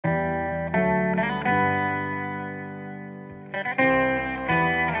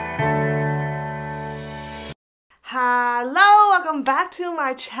back to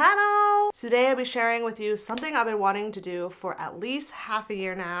my channel. Today I'll be sharing with you something I've been wanting to do for at least half a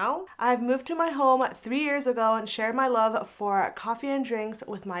year now. I've moved to my home 3 years ago and shared my love for coffee and drinks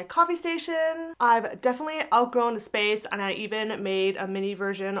with my coffee station. I've definitely outgrown the space and I even made a mini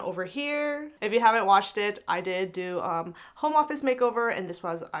version over here. If you haven't watched it, I did do home office makeover and this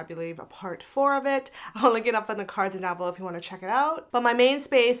was, I believe, a part 4 of it. I'll link it up in the cards and down below if you want to check it out. But my main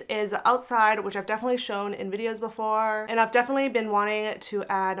space is outside, which I've definitely shown in videos before, and I've definitely been wanting to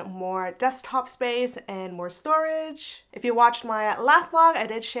add more desktop space and more storage. If you watched my last vlog, I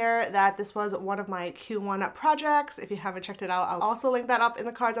did share that this was one of my Q1 projects. If you haven't checked it out, I'll also link that up in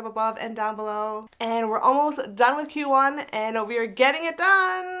the cards up above and down below. And we're almost done with Q1 and we are getting it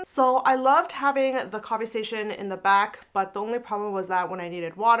done. So I loved having the coffee station in the back, but the only problem was that when I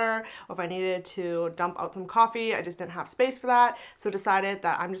needed water or if I needed to dump out some coffee, I just didn't have space for that. So decided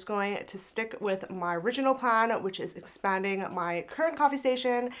that I'm just going to stick with my original plan, which is expanding my current coffee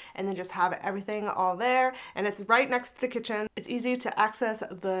station and then just have everything all there. And it's right next to the kitchen. It's easy to access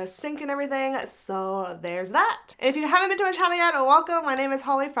the sink and everything, so there's that. And if you haven't been to my channel yet, welcome. My name is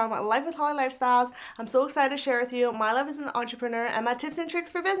Holly from Life with Holly Lifestyles. I'm so excited to share with you my life as an entrepreneur and my tips and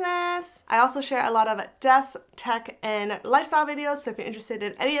tricks for business. I also share a lot of desk, tech, and lifestyle videos, so if you're interested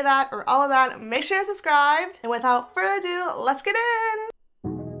in any of that or all of that, make sure you're subscribed. And without further ado, let's get in!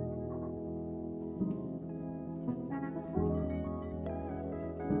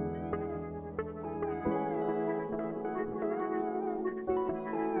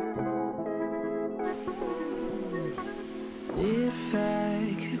 If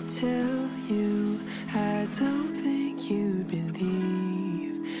I could tell you, I don't think you'd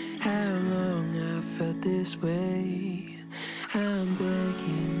believe how long I felt this way. I'm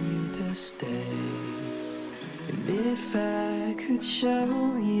begging you to stay. And if I could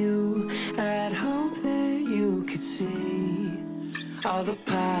show you, I'd hope that you could see all the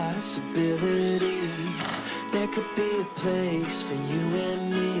possibilities. There could be a place for you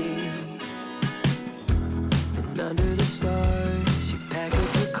and me. And under the stars, you pack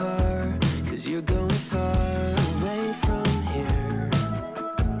up your car, 'cause you're going far away from here.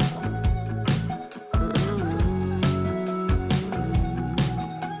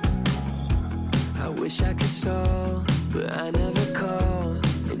 I wish I could stall, but I never call,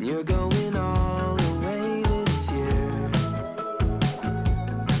 and you're going all the way this year.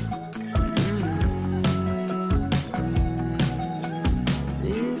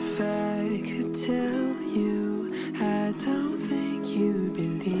 If I could tell you, I don't think you'd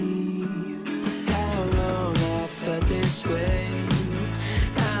believe how long I felt this way.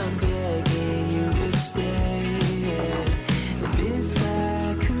 I'm begging you to stay. And if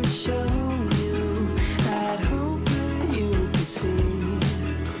I could show you, I'd hope that you could see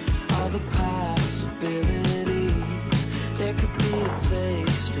all the possibilities. There could be a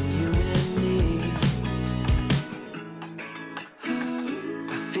place for you and me.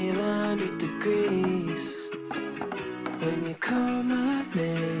 I feel 100 degrees when you call my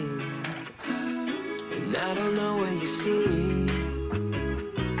name, and I don't know what you see.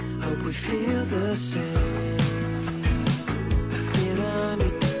 Hope we feel the same. I feel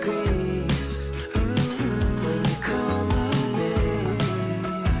 100 degrees when you call my name,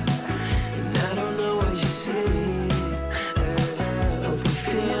 and I don't know what you see. Hope we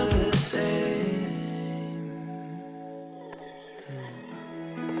feel the same.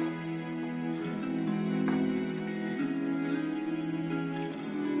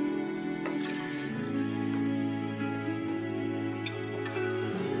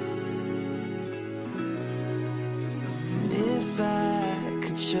 If I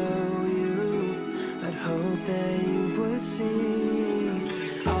could show you, I'd hope that you would see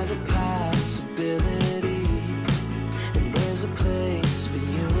all the possibilities. And there's a place for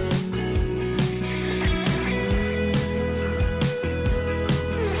you and me.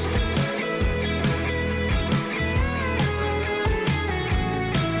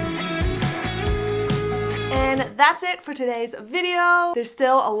 And that's it for today's video. There's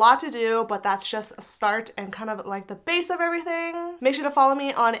still a lot to do, but that's just a start and kind of like the base of everything. Make sure to follow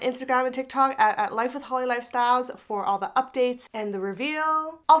me on Instagram and TikTok at Life with Holly Lifestyles for all the updates and the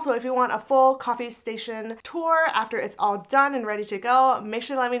reveal. Also, if you want a full coffee station tour after it's all done and ready to go, make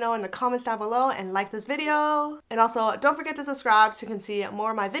sure to let me know in the comments down below and like this video. And also, don't forget to subscribe so you can see more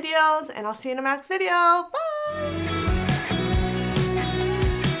of my videos, and I'll see you in the next video. Bye!